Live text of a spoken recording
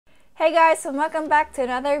Hey guys! So welcome back to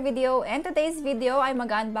another video. And today's video ay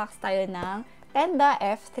mag-unbox tayo ng Tenda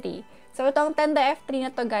F3. So itong Tenda F3 na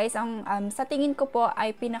to guys, ang sa tingin ko po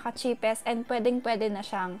ay pinaka-cheapest and pwedeng-pwede na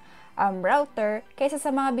siyang router kaysa sa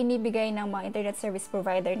mga binibigay ng mga internet service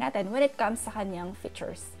provider natin when it comes sa kanyang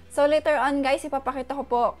features. So later on guys, ipapakita ko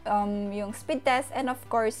po yung speed test and of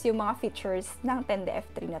course yung mga features ng Tenda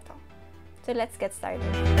F3 na to. So let's get started.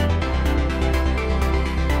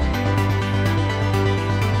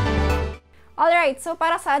 Alright, so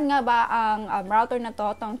para saan nga ba ang router na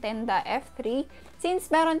to, tong Tenda F3?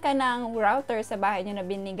 Since meron ka ng router sa bahay nyo na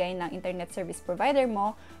binigay ng internet service provider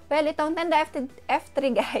mo, well, itong Tenda F3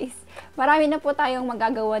 guys, marami na po tayong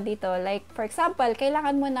magagawa dito. Like, for example,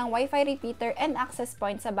 kailangan mo ng Wi-Fi repeater and access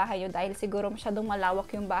point sa bahay nyo dahil siguro masyadong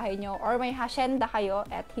malawak yung bahay nyo or may hacienda kayo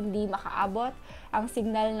at hindi makaabot ang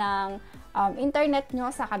signal ng internet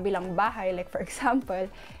nyo sa kabilang bahay. Like, for example,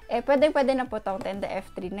 pwede na po itong Tenda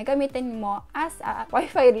F3 na gamitin mo as a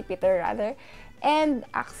Wi-Fi repeater rather and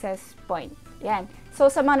access point. Yan. So,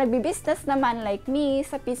 sa mga nagbi-business naman like me,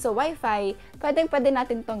 sa piso Wi-Fi, pwede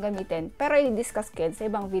natin itong gamitin. Pero i-discuss ko sa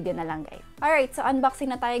ibang video na lang guys. Alright, so unboxing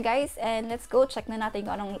na tayo guys and let's go check na natin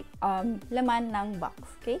kung anong laman ng box.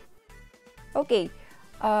 Okay? Okay.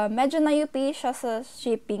 Medyo na-UP siya sa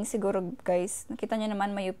shipping siguro guys. Nakita nyo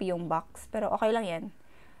naman may-UP yung box. Pero okay lang yan.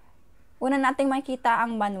 Una nating makikita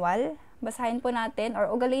ang manual. Basahin po natin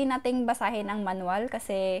or ugaliin nating basahin ang manual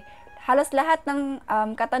kasi halos lahat ng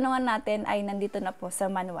katanungan natin ay nandito na po sa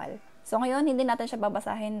manual. So ngayon, hindi natin siya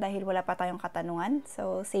babasahin dahil wala pa tayong katanungan.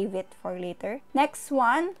 So save it for later. Next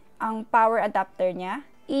one, ang power adapter niya.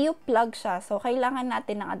 EU plug siya. So kailangan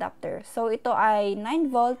natin ng adapter. So ito ay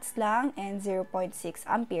 9 volts lang and 0.6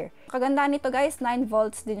 ampere. Kagandaan nito guys, 9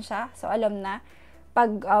 volts din siya. So alam na,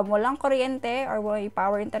 pag walang kuryente or may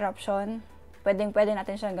power interruption, pwede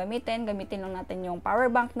natin siyang gamitin. Gamitin lang natin yung power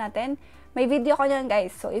bank natin. May video ko yan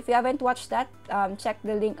guys. So if you haven't watched that, check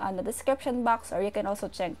the link on the description box or you can also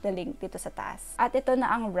check the link dito sa taas. At ito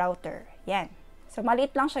na ang router. Yan. So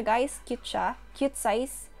maliit lang siya guys. Cute siya. Cute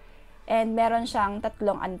size. And meron siyang 3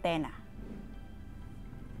 antena.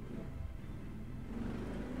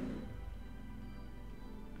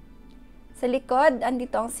 Sa likod,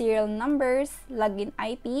 andito ang serial numbers, login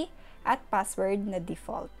IP, at password na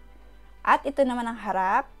default. At ito naman ang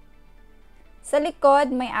harap. Sa likod,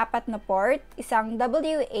 may 4 na port, isang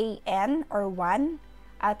WAN or WAN,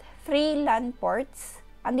 at 3 LAN ports.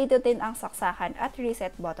 Andito din ang saksakan at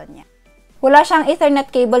reset button niya. Wala siyang Ethernet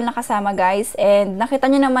cable na kasama guys, and nakita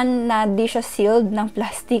nyo naman na di siya sealed ng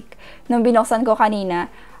plastic nung binuksan ko kanina.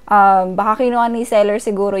 Baka kinuha ni seller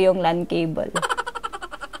siguro yung LAN cable.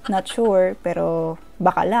 Not sure, pero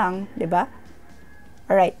baka lang, di ba?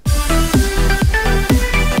 Alright.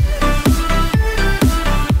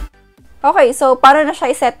 Okay, so para na siya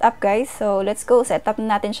i-set up guys. So let's go, set up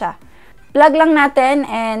natin siya. Plug lang natin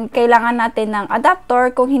and kailangan natin ng adapter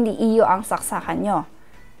kung hindi iyo ang saksakan nyo.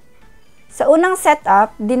 Sa unang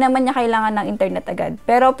setup, di naman niya kailangan ng internet agad.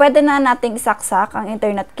 Pero pwede na nating isaksak ang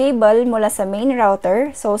internet cable mula sa main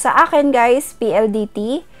router. So sa akin guys,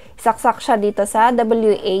 PLDT, isaksak siya dito sa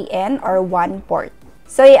WAN or WAN port.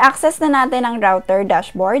 So i-access na natin ang router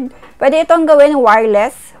dashboard. Pwede itong gawin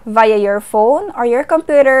wireless via your phone or your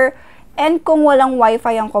computer. And kung walang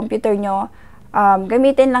Wi-Fi ang computer nyo,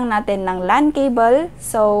 gamitin lang natin ng LAN cable.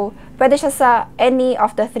 So pwede siya sa any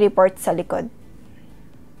of the 3 ports sa likod.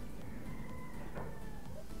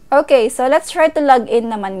 Okay, so let's try to log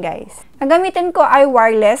in naman guys. Ang gamitin ko ay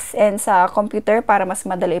wireless and sa computer para mas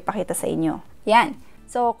madali ipakita sa inyo. Yan.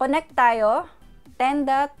 So, connect tayo.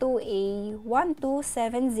 Tenda to a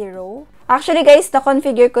 1270. Actually guys,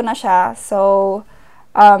 na-configure ko na siya. So,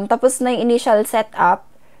 tapos na yung initial setup.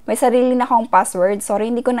 May sarili na akong password.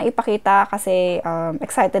 Sorry, hindi ko na ipakita kasi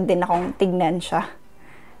excited din akong tignan siya.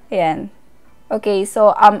 Ayan. Okay,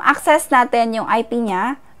 so access natin yung IP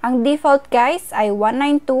niya. Ang default guys ay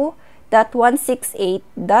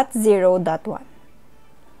 192.168.0.1.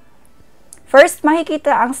 First,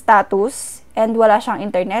 makikita ang status and wala siyang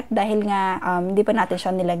internet dahil nga hindi pa natin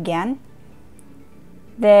siya nilagyan.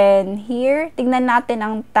 Then, here, tignan natin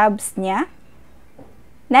ang tabs niya.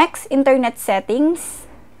 Next, internet settings.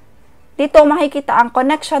 Dito makikita ang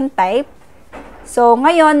connection type. So,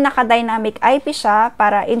 ngayon, naka-dynamic IP siya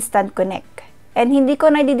para instant connect. And hindi ko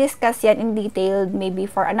na di-discuss yan in detail, maybe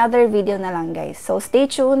for another video na lang guys. So stay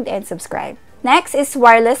tuned and subscribe. Next is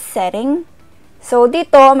wireless setting. So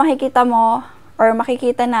dito makikita mo or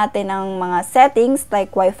makikita natin ang mga settings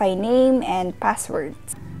like Wi-Fi name and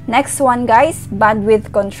passwords. Next one guys,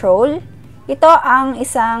 bandwidth control. Ito ang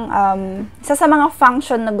isa sa mga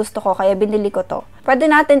function na gusto ko kaya binili ko to. Pwede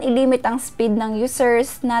natin i-limit ang speed ng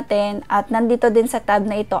users natin at nandito din sa tab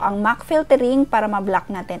na ito ang MAC filtering para ma-block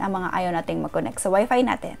natin ang mga ayaw nating mag-connect sa Wi-Fi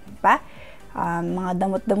natin. Diba? Mga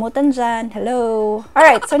damot-damutan dyan. Hello!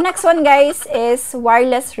 Alright, so next one guys is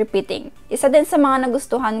wireless repeating. Isa din sa mga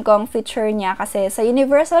nagustuhan kong feature niya kasi sa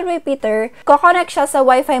universal repeater, ko-connect siya sa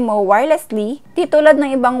Wi-Fi mo wirelessly, di tulad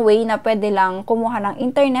ng ibang way na pwede lang kumuha ng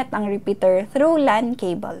internet ang repeater through LAN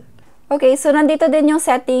cable. Okay, so nandito din yung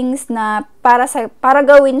settings na para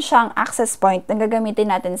gawin siyang access point na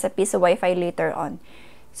gagamitin natin sa piso Wi-Fi later on.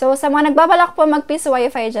 So, sa mga nagbabalak po mag-piso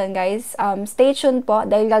Wi-Fi dyan, guys, stay tuned po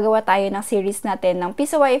dahil gagawa tayo ng series natin ng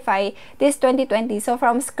piso Wi-Fi this 2020. So,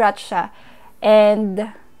 from scratch siya.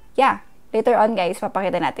 And, yeah, later on, guys,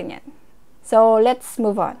 papakita natin yan. So, let's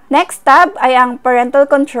move on. Next tab ay ang parental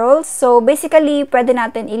controls. So, basically, pwede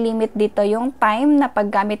natin i-limit dito yung time na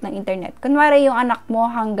paggamit ng internet. Kunwari, yung anak mo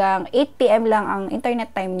hanggang 8 PM lang ang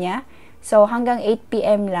internet time niya. So, hanggang 8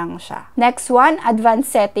 PM lang siya. Next one,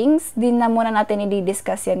 advanced settings. Di na muna natin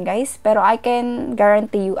i-discuss yan, guys. Pero I can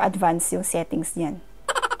guarantee you advanced yung settings niyan.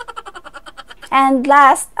 And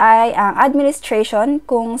last ay ang administration,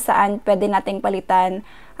 kung saan pwede nating palitan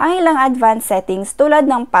ang ilang advanced settings tulad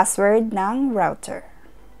ng password ng router.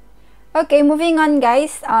 Okay, moving on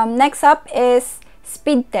guys. Next up is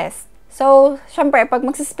speed test. So, syempre, pag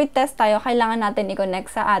magsi-speed test tayo, kailangan natin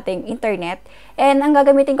i-connect sa ating internet. And ang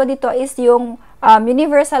gagamitin ko dito is yung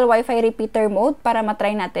universal Wi-Fi repeater mode para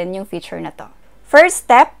matry natin yung feature na to. First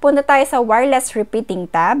step, punta tayo sa wireless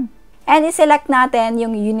repeating tab. And i-select natin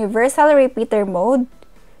yung universal repeater mode.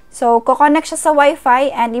 So, kukonect siya sa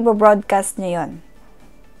Wi-Fi and i-broadcast nyo yun.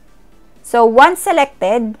 So, once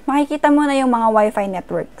selected, makikita mo na yung mga Wi-Fi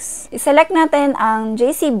networks. I-select natin ang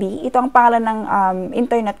JCB. Ito ang pangalan ng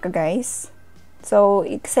internet ko, guys. So,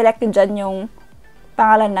 i-select nyo dyan yung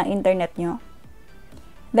pangalan ng internet nyo.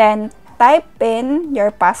 Then, type in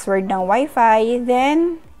your password ng Wi-Fi.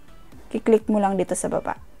 Then, i-click mo lang dito sa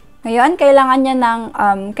baba. Ngayon, kailangan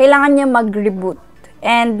niya mag-reboot.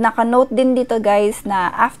 And naka-note din dito, guys,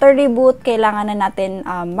 na after reboot, kailangan na natin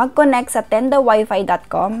mag-connect sa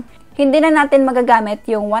tendawifi.com. Hindi na natin magagamit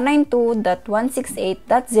yung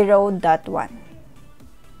 192.168.0.1.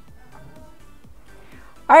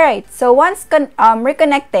 Alright, so once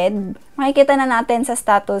reconnected, makikita na natin sa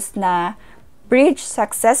status na bridge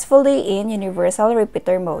successfully in universal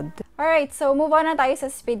repeater mode. Alright, so move on na tayo sa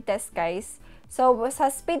speed test, guys. So sa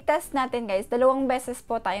speed test natin, guys, 2 beses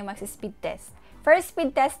po tayo magsi-speed test. First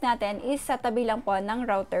speed test natin is sa tabi lang po ng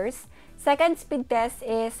routers. Second speed test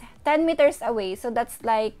is 10 meters away. So, that's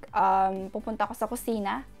like, pupunta ko sa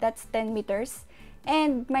kusina. That's 10 meters.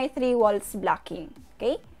 And may 3 walls blocking.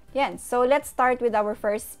 Okay? Yan. So, let's start with our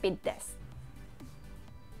first speed test.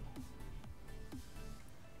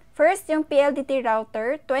 First, yung PLDT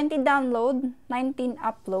router, 20 download, 19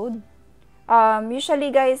 upload.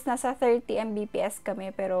 Usually, guys, nasa 30 Mbps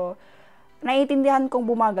kami. Pero, naiintindihan kong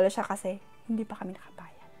bumagal siya kasi hindi pa kami nakabayad.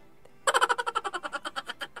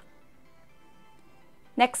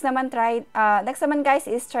 Next naman guys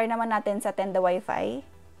is try naman natin sa Tenda Wi-Fi.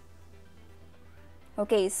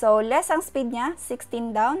 Okay, so less ang speed niya,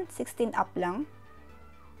 16 down, 16 up lang.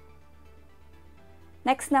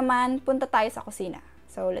 Next naman, punta tayo sa kusina.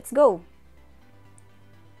 So let's go.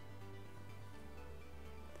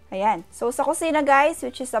 Ayan. So sa kusina guys,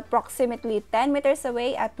 which is approximately 10 meters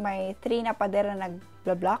away at may 3 na pader na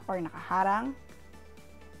nag-block or nakaharang.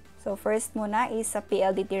 So first muna is sa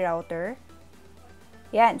PLDT router.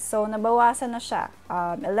 Yan, so nabawasan na siya.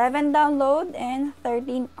 11 download and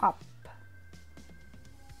 13 up.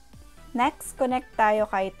 Next, connect tayo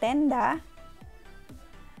kay Tenda.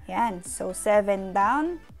 Yan, so 7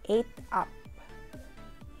 down, 8 up.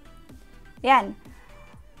 Yan.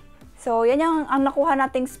 So, yan yung ang nakuha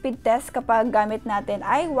nating speed test kapag gamit natin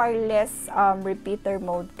ay wireless repeater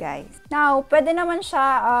mode, guys. Now, pwede naman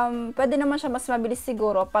siya mas mabilis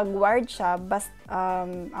siguro pag wired siya.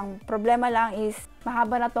 Ang problema lang is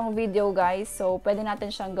mahaba na tong video, guys. So, pwede natin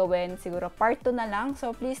siyang gawin siguro part 2 na lang.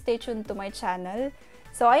 So, please stay tuned to my channel.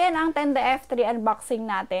 So, ayan ang Tenda F3 unboxing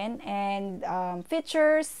natin and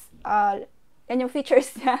features, yan yung features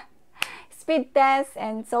niya. Speed test,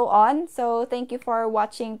 and so on. So, thank you for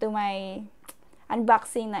watching to my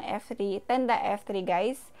unboxing na F3, Tenda F3,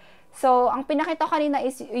 guys. So, ang pinakita kanina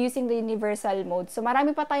is using the universal mode. So,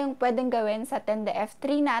 marami pa tayong pwedeng gawin sa Tenda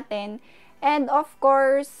F3 natin. And, of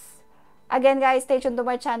course, again, guys, stay tuned to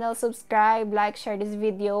my channel. Subscribe, like, share this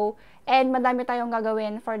video. And, madami tayong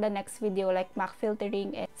gagawin for the next video, like MAC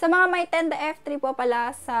filtering. Sa mga may Tenda F3 po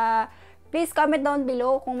pala, please comment down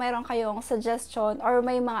below kung meron kayong suggestion or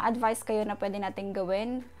may mga advice kayo na pwede natin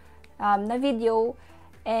gawin na video.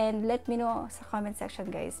 And let me know sa comment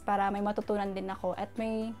section guys para may matutunan din ako at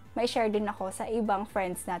may share din ako sa ibang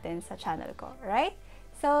friends natin sa channel ko. Alright?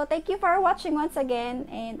 So, thank you for watching once again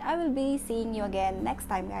and I will be seeing you again next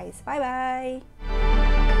time guys. Bye-bye!